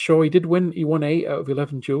 Shaw, he won 8 out of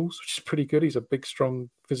 11 duels, which is pretty good. He's a big, strong,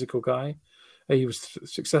 physical guy. He was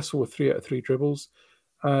successful with 3 out of 3 dribbles,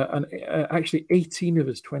 and actually 18 of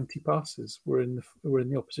his 20 passes were in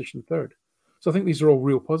the opposition third. So I think these are all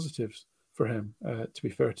real positives for him. To be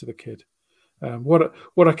fair to the kid, what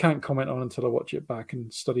I can't comment on until I watch it back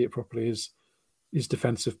and study it properly is his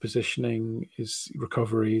defensive positioning, his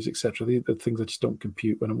recoveries, etc. The things I just don't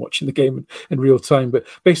compute when I'm watching the game in real time. But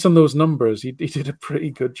based on those numbers, he did a pretty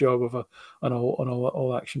good job of an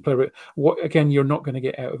all action player. But what, again, you're not going to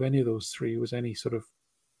get out of any of those 3 was any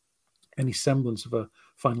semblance of a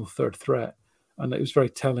final third threat. And it was very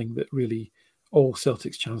telling that really all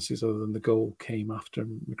Celtic's chances other than the goal came after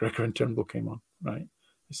McGregor and Turnbull came on, right?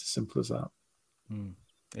 It's as simple as that.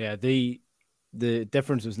 Yeah, the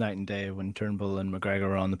difference was night and day when Turnbull and McGregor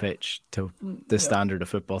were on the pitch to the standard of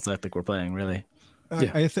football Celtic were playing, really.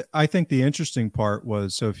 I think the interesting part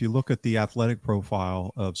was, so if you look at the athletic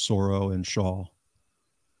profile of Soro and Shaw,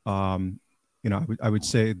 I would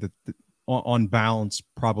say that on balance,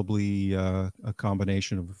 probably a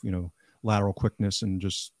combination of, lateral quickness and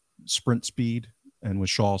just sprint speed, and with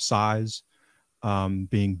Shaw's size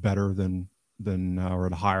being better than or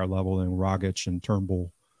at a higher level than Rogic and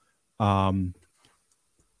Turnbull.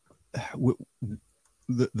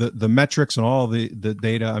 The metrics and all the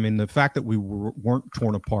data, I mean, the fact that we weren't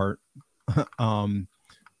torn apart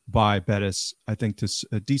by Betis, I think to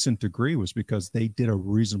a decent degree was because they did a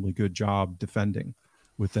reasonably good job defending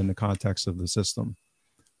within the context of the system.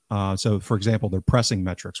 So, for example, their pressing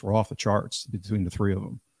metrics were off the charts between the three of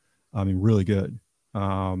them. I mean, really good.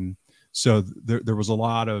 So there was a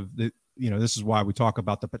lot of, this is why we talk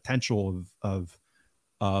about the potential of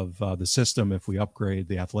the system if we upgrade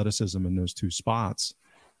the athleticism in those two spots,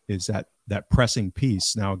 is that pressing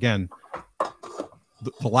piece. Now, again,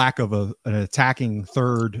 the lack of an attacking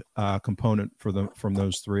third component from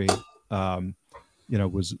those three,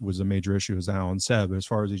 was a major issue, as Alan said. But as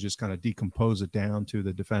far as he just kind of decompose it down to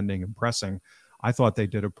the defending and pressing, I thought they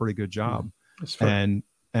did a pretty good job. And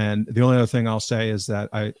the only other thing I'll say is that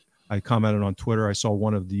I commented on Twitter. I saw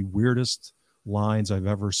one of the weirdest lines I've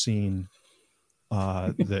ever seen.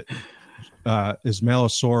 That Ismail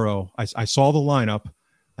Soro. I saw the lineup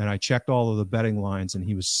and I checked all of the betting lines, and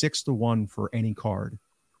he was 6-1 for any card.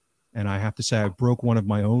 And I have to say, I broke one of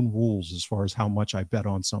my own rules as far as how much I bet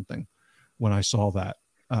on something when I saw that.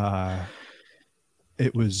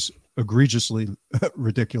 It was egregiously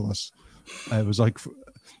ridiculous. It was like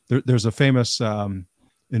there's a famous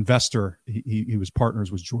investor. He was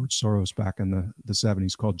partners with George Soros back in the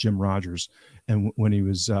 70s, called Jim Rogers. And when he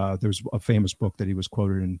was there's a famous book that he was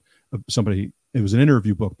quoted in, it was an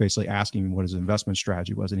interview book basically asking him what his investment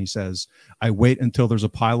strategy was. And he says, I wait until there's a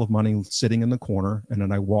pile of money sitting in the corner, and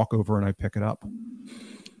then I walk over and I pick it up.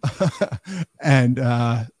 And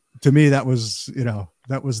to me, that was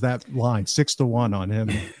that line, 6-1 on him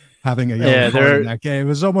having a yellow card in that game. It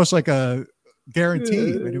was almost like a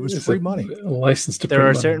guarantee. I mean, it was free money. License to there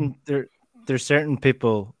are money. there's certain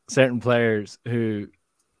people, certain players who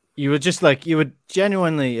you would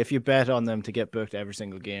genuinely, if you bet on them to get booked every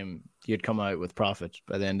single game, you'd come out with profit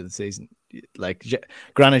by the end of the season. Like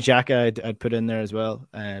Granit Xhaka, I'd put in there as well.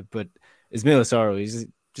 But Ismail Soro,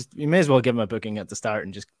 you may as well give him a booking at the start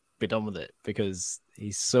and just be done with it, because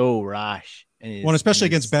he's so rash. Especially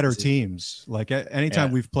against better teams. Like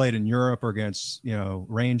anytime we've played in Europe or against,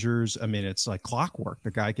 Rangers, I mean, it's like clockwork.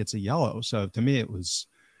 The guy gets a yellow. So to me, it was,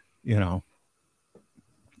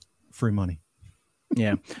 free money.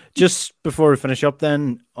 Yeah. Just before we finish up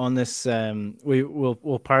then on this,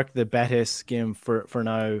 we'll park the Betis game for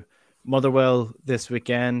now. Motherwell this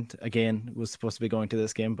weekend, again, was supposed to be going to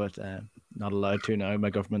this game, but not allowed to now.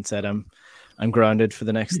 My government said I'm grounded for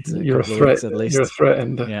the next couple of weeks at least. You're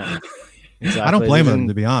threatened. Yeah. Exactly. I don't blame him,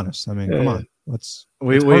 to be honest. I mean, come on.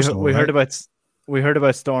 We heard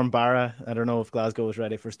about Storm Barra. I don't know if Glasgow was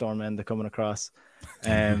ready for Storm End coming across.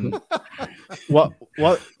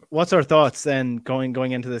 What's our thoughts then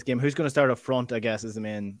going into this game? Who's going to start up front, I guess, is the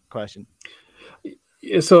main question.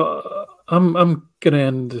 Yeah, so I'm going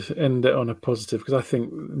to end it on a positive, because I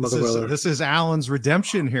think Motherwell. This is Alan's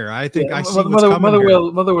redemption here. I think I see Motherwell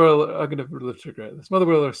are going to live to regret this.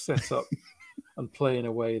 Motherwell are set up and play in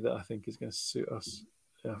a way that I think is going to suit us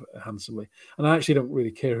handsomely. And I actually don't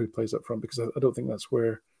really care who plays up front, because I don't think that's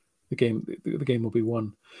where the game will be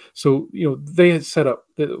won. So, they had set up,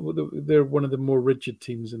 they're one of the more rigid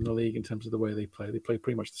teams in the league in terms of the way they play. They play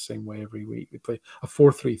pretty much the same way every week. They play a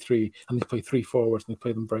 4-3-3, and they play three forwards, and they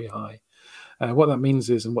play them very high. What that means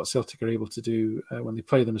is, and what Celtic are able to do when they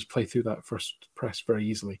play them, is play through that first press very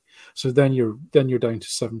easily. So then you're down to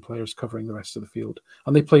 7 players covering the rest of the field,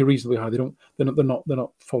 and they play reasonably high. They're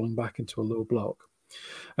not falling back into a low block.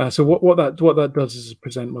 So what that does is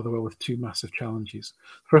present Motherwell with 2 massive challenges.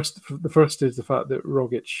 The first is the fact that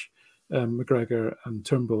Rogic, McGregor, and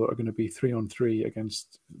Turnbull are going to be 3-on-3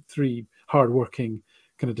 against 3 hard-working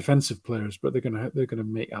kind of defensive players, but they're going to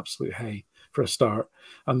make absolute hay for a start.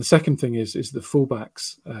 And the second thing is the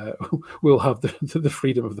fullbacks will have the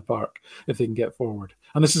freedom of the park if they can get forward.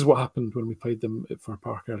 And this is what happened when we played them for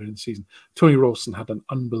Park earlier in the season. Tony Ralston had an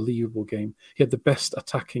unbelievable game. He had the best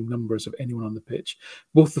attacking numbers of anyone on the pitch.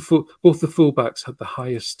 Both the fullbacks had the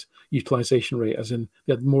highest utilization rate, as in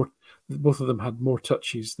they both of them had more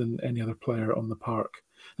touches than any other player on the park.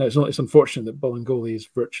 Now, it's unfortunate that Bolingoli is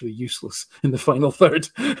virtually useless in the final third.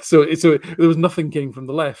 So there was nothing came from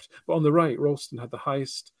the left. But on the right, Ralston had the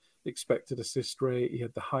highest expected assist rate. He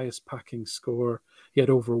had the highest packing score. He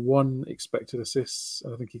had over 1 expected assists.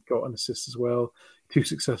 I think he got an assist as well. 2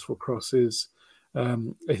 successful crosses.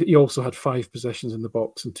 He also had 5 possessions in the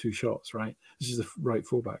box and 2 shots, right? This is the right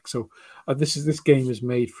fullback. So this game is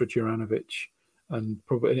made for Juranovic. And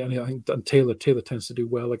probably, I think Taylor tends to do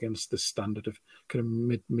well against this standard of kind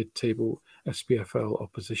of mid-table SPFL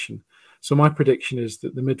opposition. So my prediction is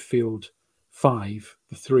that the midfield 5,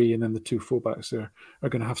 the 3, and then the 2 fullbacks are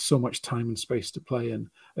going to have so much time and space to play in.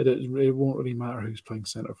 It won't really matter who's playing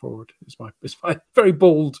centre forward. It's my very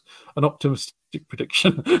bold and optimistic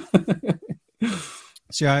prediction.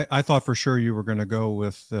 See, I thought for sure you were going to go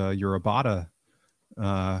with your Abada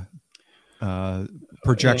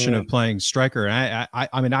projection of playing striker. And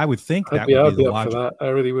I mean, I would think that would be the logic. For that. I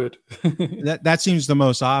really would. that seems the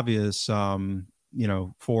most obvious.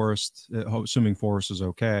 Forrest, assuming Forrest is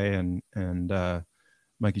okay, and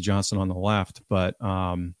Mikey Johnson on the left. But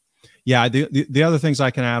the other things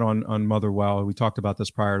I can add on Motherwell, we talked about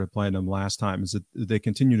this prior to playing them last time, is that they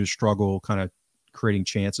continue to struggle kind of creating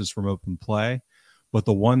chances from open play. But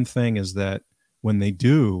the one thing is that when they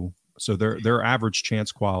do, so their average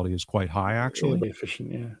chance quality is quite high, actually. Very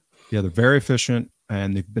efficient, yeah. Yeah, they're very efficient,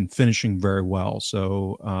 and they've been finishing very well.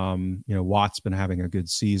 So, Watt's been having a good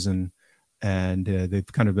season, and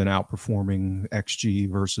they've kind of been outperforming XG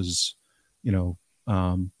versus,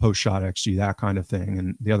 post-shot XG, that kind of thing.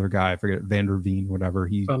 And the other guy, I forget, Van Veen,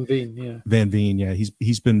 yeah.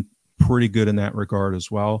 He's been pretty good in that regard as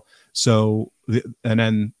well. So, and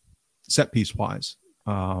then set piece wise.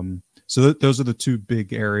 So those are the 2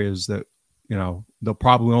 big areas that, they'll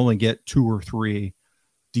probably only get 2 or 3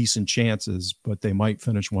 decent chances, but they might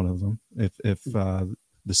finish one of them if the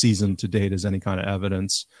season to date is any kind of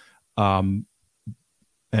evidence. And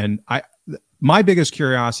my biggest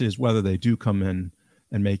curiosity is whether they do come in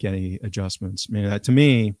and make any adjustments. I mean, to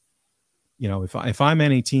me, if I'm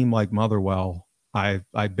any team like Motherwell, I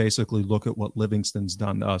basically look at what Livingston's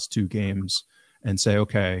done to us 2 games and say,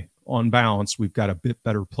 okay, on balance, we've got a bit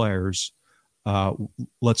better players.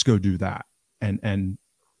 Let's go do that. And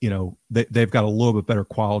they've got a little bit better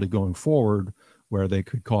quality going forward where they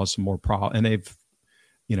could cause some more problems. And they've,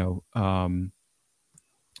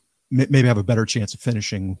 maybe have a better chance of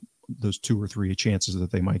finishing those 2 or 3 chances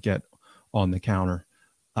that they might get on the counter.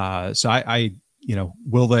 So I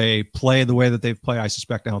will they play the way that they've played? I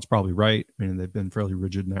suspect Alan's probably right. I mean, they've been fairly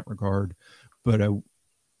rigid in that regard, but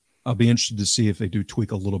I'll be interested to see if they do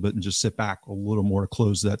tweak a little bit and just sit back a little more to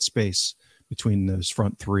close that space between those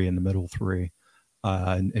front 3 and the middle 3,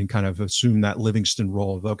 and kind of assume that Livingston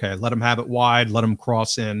role of, okay, let them have it wide, let them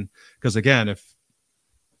cross in. Because again, if,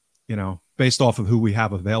 based off of who we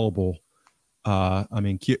have available,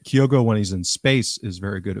 Kyogo, when he's in space, is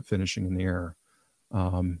very good at finishing in the air.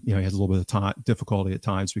 He has a little bit of difficulty at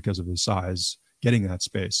times because of his size getting that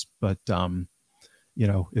space. But,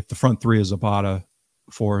 if the front 3 is Abada,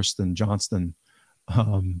 Forrest, and Johnston,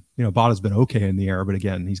 Abada's been okay in the air, but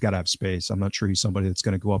again, he's got to have space. I'm not sure he's somebody that's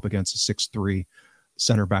going to go up against a 6'3"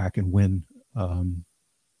 center back and win in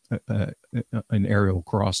aerial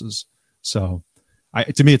crosses. So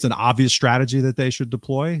to me, it's an obvious strategy that they should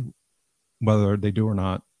deploy. Whether they do or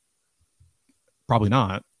not, probably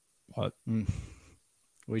not. But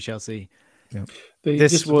we shall see. Yeah. I'll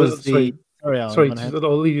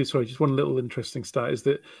leave you. Sorry, just one little interesting stat is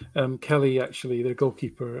that Kelly, actually, their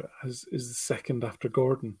goalkeeper, is the second after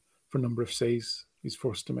Gordon for number of saves he's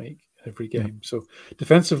forced to make every game. Yeah. So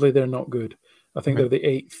defensively, they're not good. I think they're the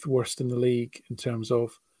 8th worst in the league in terms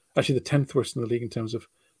of, actually the 10th worst in the league in terms of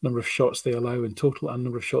number of shots they allow in total and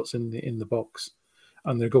number of shots in the box.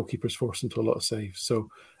 And their goalkeepers force into a lot of saves. So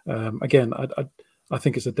again, I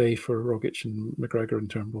think it's a day for Rogic and McGregor and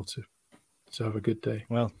Turnbull to have a good day.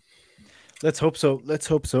 Well, let's hope so.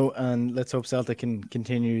 And let's hope Celtic can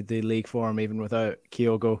continue the league form even without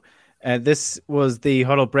Kyogo. This was the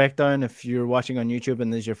Huddle Breakdown. If you're watching on YouTube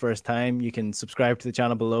and this is your first time, you can subscribe to the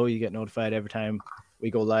channel below. You get notified every time we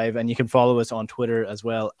go live. And you can follow us on Twitter as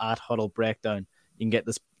well, @Huddle Breakdown. You can get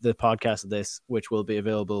the podcast of this, which will be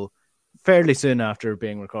available fairly soon after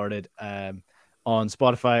being recorded on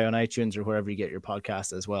Spotify, on iTunes, or wherever you get your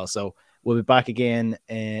podcasts as well. So we'll be back again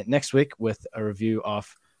next week with a review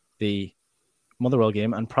of the Motherwell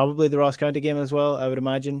game and probably the Ross County game as well, I would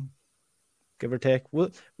imagine, give or take.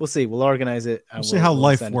 We'll see. We'll organize it. And we'll see how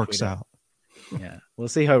life works out. Yeah, we'll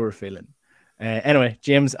see how we're feeling. Anyway,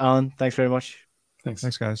 James, Alan, thanks very much.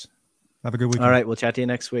 Thanks, guys. Have a good weekend. All right, we'll chat to you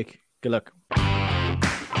next week. Good luck.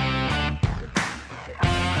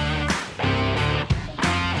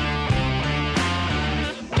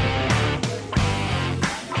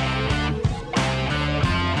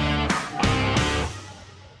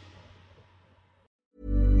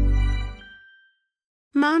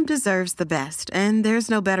 Mom deserves the best, and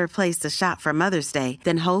there's no better place to shop for Mother's Day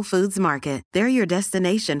than Whole Foods Market. They're your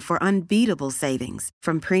destination for unbeatable savings,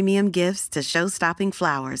 from premium gifts to show-stopping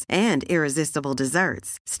flowers and irresistible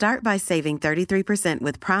desserts. Start by saving 33%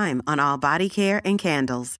 with Prime on all body care and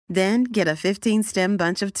candles. Then get a 15-stem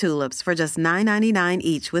bunch of tulips for just $9.99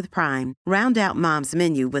 each with Prime. Round out Mom's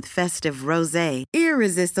menu with festive rosé,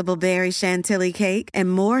 irresistible berry chantilly cake,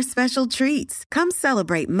 and more special treats. Come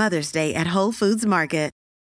celebrate Mother's Day at Whole Foods Market.